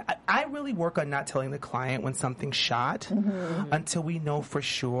really work on not telling the client when something's shot until we know for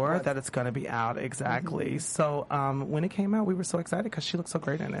sure that it's going to be out. Exactly. So when it came out, we were so excited because she looked so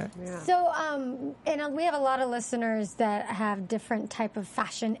great in it. Yeah. So, and we have a lot of listeners that have different type of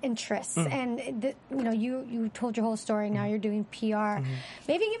fashion interests, and you know, you told your whole story. Now you're doing PR.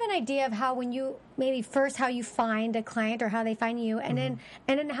 Maybe give an idea of how how you find a client or how they find you, and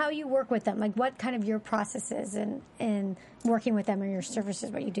then how you work with them. Like what kind of your process is in working with them or your services.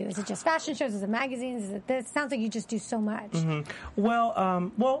 What you do, is it just fashion shows? Is it magazines? Is it this? Sounds like you just do so much.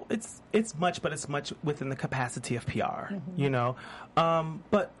 Well, it's much, but it's much within the capacity of PR. You know,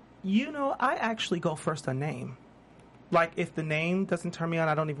 but you know, I actually go first on name. Like, if the name doesn't turn me on,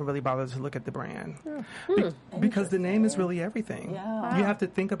 I don't even really bother to look at the brand. Because the name is really everything. Yeah. You have to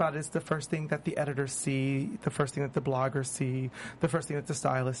think about it as the first thing that the editors see, the first thing that the bloggers see, the first thing that the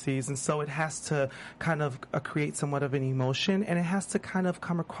stylist sees. And so it has to kind of create somewhat of an emotion, and it has to kind of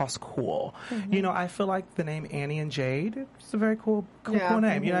come across cool. You know, I feel like the name Annie and Jade, it's a very cool name.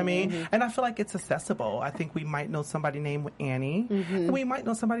 You know what I mean? And I feel like it's accessible. I think we might know somebody named Annie, and we might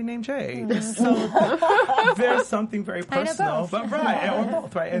know somebody named Jade. So there's something very very personal, but right, or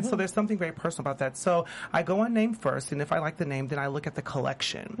both, right? And so there's something very personal about that. So I go on name first, and if I like the name, then I look at the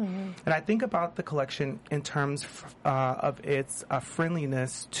collection. And I think about the collection in terms of its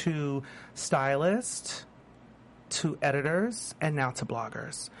friendliness to stylists, to editors, and now to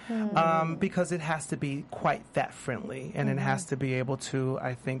bloggers, because it has to be quite that friendly, and it has to be able to,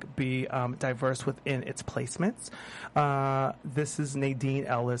 I think, be diverse within its placements. This is Nadine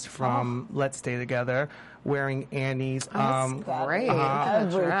Ellis from Let's Stay Together, wearing Annie's Great.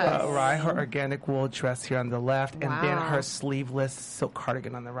 right, her organic wool dress here on the left, and then Wow. her sleeveless silk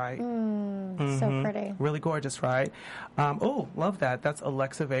cardigan on the right. So pretty. Really gorgeous, right? Oh, love that. That's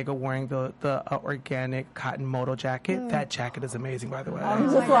Alexa Vega wearing the organic cotton moto jacket. That jacket is amazing, by the way. I'm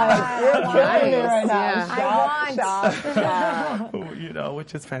just like, you're killing it right now. Yeah. Shop. You know,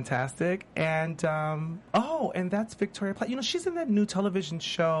 which is fantastic. And and that's Victoria Platt. You know, she's in that new television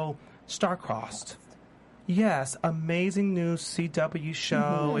show Star-Crossed. Yes, amazing new CW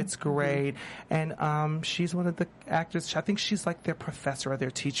show. It's great. And she's one of the actors. I think she's like their professor or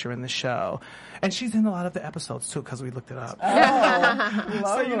their teacher in the show. And she's in a lot of the episodes, too, because we looked it up.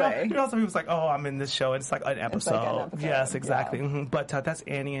 So, you know, some people's like, oh, I'm in this show. And it's like an episode. Yes, exactly. Yeah. But that's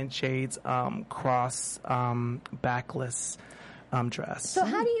Annie and Jade's cross backless dress. So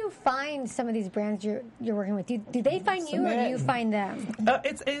how do you find some of these brands you're working with? Do they find you, or do you find them?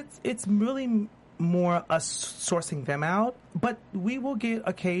 It's really more us sourcing them out, but we will get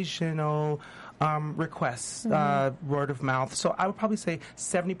occasional requests, word of mouth. So I would probably say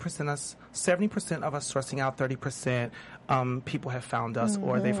 70% of us sourcing out, 30% people have found us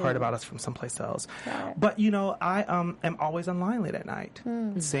or they've heard about us from someplace else. But you know, I am always online late at night,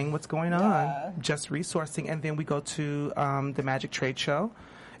 seeing what's going on, just resourcing, and then we go to the Magic Trade Show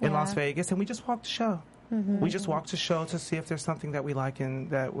in Las Vegas, and we just walk the show. We just walk the show to see if there's something that we like and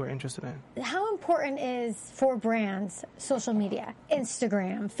that we're interested in. How important is for brands social media,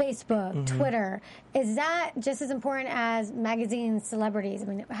 Instagram, Facebook, Twitter? Is that just as important as magazines, celebrities? I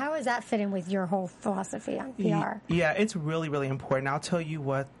mean, how does that fit in with your whole philosophy on PR? Yeah, it's really, really important. I'll tell you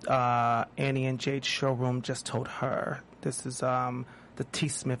what Annie and Jade's showroom just told her. This is the T.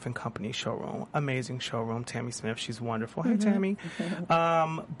 Smith and Company showroom. Amazing showroom. Tammy Smith, she's wonderful. Hey, Tammy.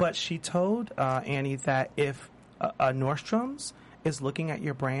 But she told Annie that if Nordstrom's is looking at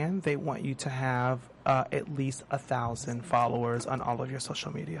your brand, they want you to have at least 1,000 followers on all of your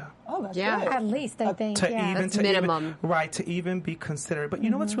social media. Oh, that's Yeah. good. At least, I think. That's minimum. To even be considered. But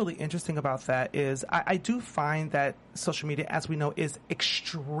you know what's really interesting about that is I do find that social media, as we know, is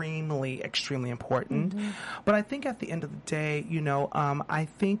extremely, extremely important. But I think at the end of the day, you know, I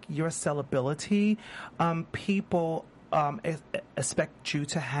think your sellability, people expect you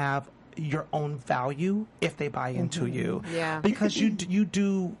to have your own value if they buy into you. Yeah. Because you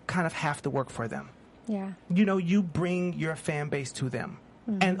do kind of have to work for them. Yeah. You know, you bring your fan base to them.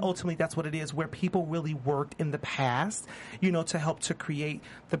 And ultimately, that's what it is, where people really worked in the past, you know, to help to create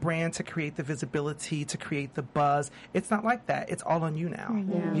the brand, to create the visibility, to create the buzz. It's not like that. It's all on you now.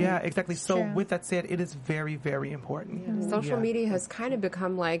 Yeah, exactly. So true. with that said, it is very, very important. Social media has kind of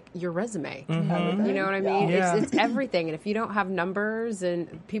become like your resume. You know what I mean? Yeah. It's everything. And if you don't have numbers,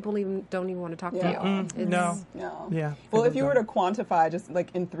 and people don't even want to talk to you. No. No. Yeah. Well, if you were to quantify just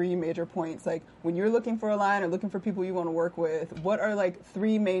like in 3 major points, like when you're looking for a line or looking for people you want to work with, what are like 3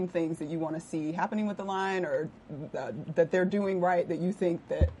 main things that you want to see happening with the line, or that they're doing right, that you think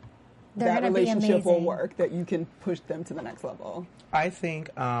that They're that gonna be relationship will amazing. work, that you can push them to the next level? I think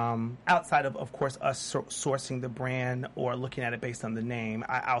outside of course, us sourcing the brand or looking at it based on the name,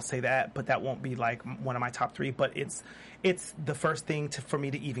 I'll say that, but that won't be like one of my top 3. But it's the first thing for me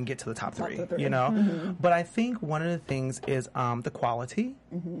to even get to the top 3, you know? But I think one of the things is the quality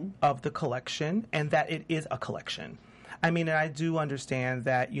of the collection, and that it is a collection. I mean, and I do understand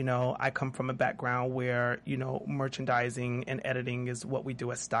that, you know, I come from a background where, you know, merchandising and editing is what we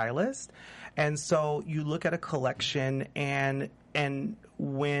do as stylists. And so you look at a collection and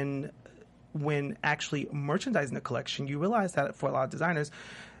when actually merchandising a collection, you realize that for a lot of designers,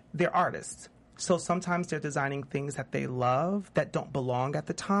 they're artists. So sometimes they're designing things that they love that don't belong at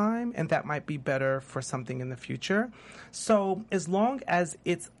the time, and that might be better for something in the future. So as long as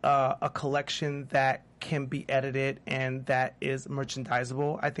it's a collection that can be edited and that is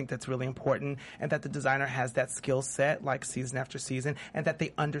merchandisable, I think that's really important, and that the designer has that skill set like season after season, and that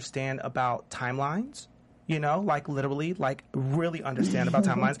they understand about timelines. You know, like literally, like really understand about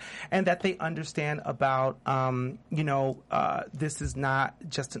timelines, and that they understand about, this is not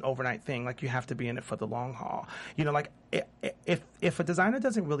just an overnight thing. Like you have to be in it for the long haul. You know, like if a designer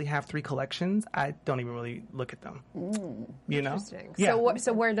doesn't really have 3 collections, I don't even really look at them. You know, Interesting. Yeah.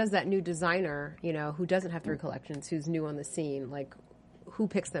 So where does that new designer, who doesn't have 3 collections, who's new on the scene, like? Who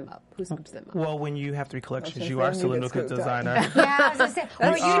picks them up? Who scoops them up? Well, when you have 3 collections, you are still a Nuka designer. Yeah, I was going to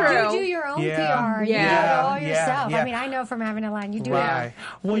say, you do your own PR. You do it all yourself. Yeah. I mean, I know from having a line, you do right. it.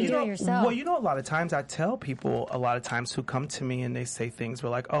 Well, you do it yourself. Well, a lot of times I tell people who come to me and they say things, we're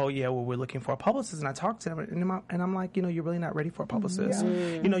like, oh yeah, well we're looking for a publicist, and I talk to them and I'm like, you're really not ready for a publicist.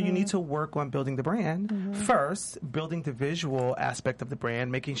 You need to work on building the brand first, building the visual aspect of the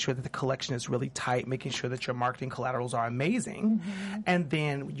brand, making sure that the collection is really tight, making sure that your marketing collaterals are amazing, and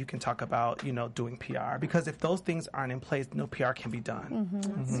then you can talk about, doing PR. Because if those things aren't in place, no PR can be done.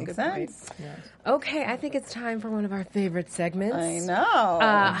 Makes sense. Yes. Okay, I think it's time for one of our favorite segments. I know.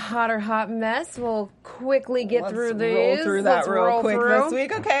 Hot or Hot Mess. We'll quickly get through these. Roll through that real quick this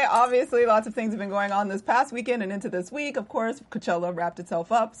week. Okay, obviously lots of things have been going on this past weekend and into this week. Of course, Coachella wrapped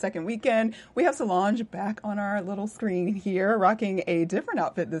itself up, second weekend. We have Solange back on our little screen here, rocking a different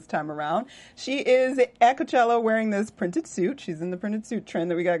outfit this time around. She is at Coachella wearing this printed suit. She's in the printed suit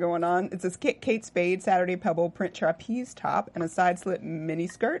trend that we got going on. It's a Kate Spade Saturday Pebble print trapeze top and a side slit mini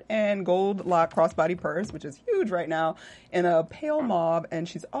skirt and gold lock crossbody purse, which is huge right now, in a pale mauve. And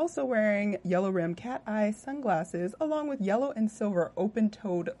she's also wearing yellow rim cat eye sunglasses along with yellow and silver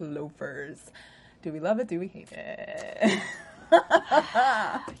open-toed loafers. Do we love it? Do we hate it?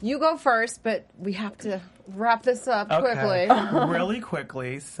 You go first, but we have to wrap this up quickly. Really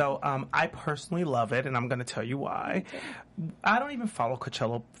quickly. So I personally love it, and I'm going to tell you why. I don't even follow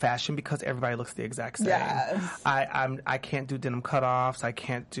Coachella fashion because everybody looks the exact same. Yes. I can't do denim cutoffs. I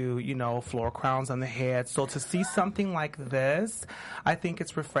can't do, floral crowns on the head. So to see something like this, I think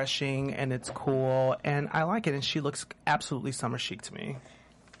it's refreshing and it's cool, and I like it. And she looks absolutely summer chic to me.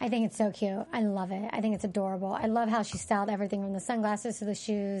 I think it's so cute. I love it. I think it's adorable. I love how she styled everything from the sunglasses to the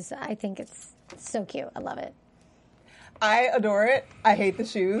shoes. I think it's so cute. I love it. I adore it. I hate the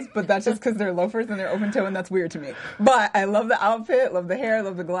shoes, but that's just because they're loafers and they're open toe, and that's weird to me. But I love the outfit, love the hair,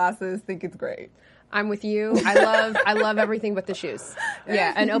 love the glasses. Think it's great. I'm with you. I love everything but the shoes.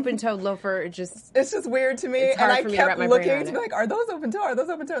 Yeah, an open-toed loafer, it's just weird to me. It's hard and I for me to wrap kept my looking brain to around be it. like, are those open toe? Are those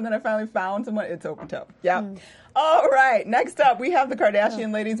open toe? And then I finally found someone. It's open toe. Yeah. All right. Next up, we have the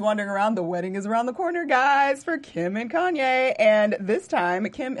Kardashian ladies wandering around. The wedding is around the corner, guys, for Kim and Kanye. And this time,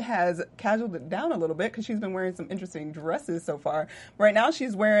 Kim has casualed it down a little bit because she's been wearing some interesting dresses so far. Right now,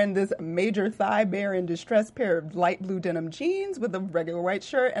 she's wearing this major thigh-bearing distressed pair of light blue denim jeans with a regular white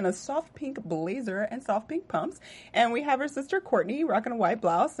shirt and a soft pink blazer and soft pink pumps. And we have her sister, Kourtney, rocking a white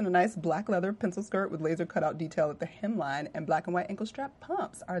blouse and a nice black leather pencil skirt with laser cutout detail at the hemline and black and white ankle strap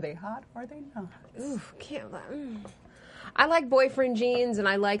pumps. Are they hot or are they not? Oof, I like boyfriend jeans and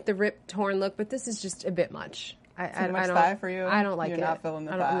I like the ripped, torn look, but this is just a bit much. Too much thigh for you? I don't like You're it. not feeling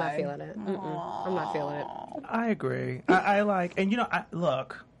the I'm thigh? not feeling it. I'm not feeling it. I agree. I like, and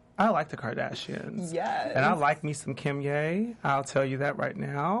look, I like the Kardashians. Yes. And I like me some Kim Ye. I'll tell you that right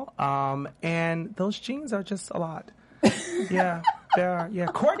now. And those jeans are just a lot. Yeah, they are. Yeah.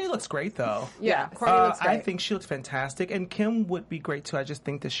 Kourtney looks great, though. Yeah, Kourtney looks great. I think she looks fantastic. And Kim would be great, too. I just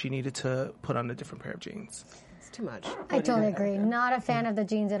think that she needed to put on a different pair of jeans. Too much. I totally agree. Not a fan of the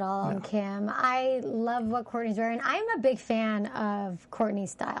jeans at all on Kim. I love what Kourtney's wearing. I'm a big fan of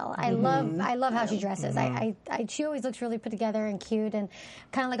Kourtney's style. I love how she dresses. She always looks really put together and cute and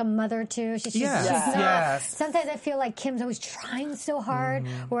kind of like a mother too. She's not. Sometimes I feel like Kim's always trying so hard,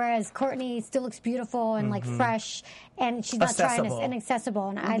 whereas Kourtney still looks beautiful and like fresh, and she's not trying to and accessible.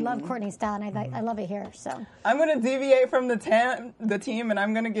 And I love Kourtney's style, and I love it here. So I'm going to deviate from the team, and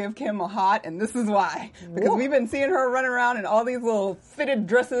I'm going to give Kim a hot, and this is why. Because we've been seeing her running around in all these little fitted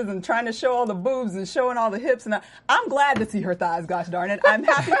dresses and trying to show all the boobs and showing all the hips, and I'm glad to see her thighs, gosh darn it. I'm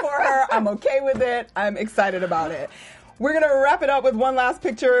happy for her. I'm okay with it. I'm excited about it. We're going to wrap it up with one last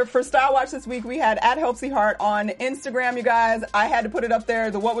picture. For Style Watch this week, we had @HelpsyHeart on Instagram, you guys. I had to put it up there.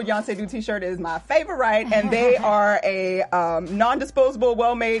 The What Would Beyonce Do t-shirt is my favorite, and they are a non-disposable,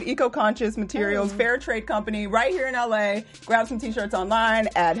 well-made, eco-conscious materials, fair trade company right here in LA. Grab some t-shirts online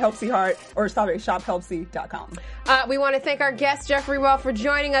at HelpsyHeart, or shophelpsy.com. We want to thank our guest, Jeffrey Well, for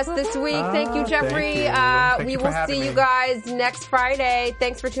joining us this week. Thank you, Jeffrey. Thank you we for will see having you me. guys next Friday.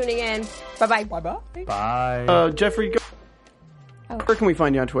 Thanks for tuning in. Bye-bye. Bye-bye. Bye. Jeffrey, where can we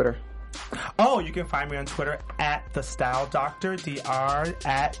find you on Twitter? Oh, you can find me on Twitter at The Style Doctor, DR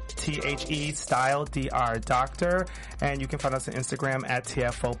at THE Style DR Doctor. And you can find us on Instagram at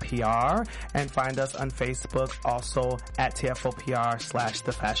TFOPR and find us on Facebook also at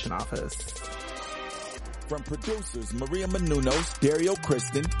TFOPR/The Fashion Office. From producers Maria Menounos, Dario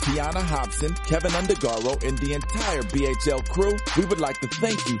Kristen, Tiana Hobson, Kevin Undergaro, and the entire BHL crew, we would like to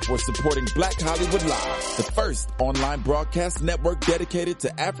thank you for supporting Black Hollywood Live, the first online broadcast network dedicated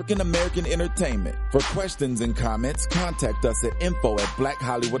to African American entertainment. For questions and comments, contact us at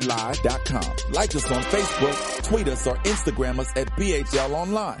info@blackhollywoodlive.com. Like us on Facebook, tweet us, or Instagram us at BHL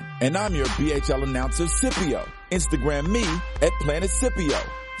Online. And I'm your BHL announcer, Scipio. Instagram me at Planet Scipio.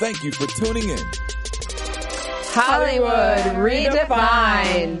 Thank you for tuning in. Hollywood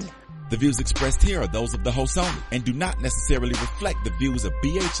Redefined. The views expressed here are those of the host only and do not necessarily reflect the views of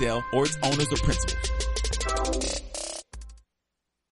BHL or its owners or principals.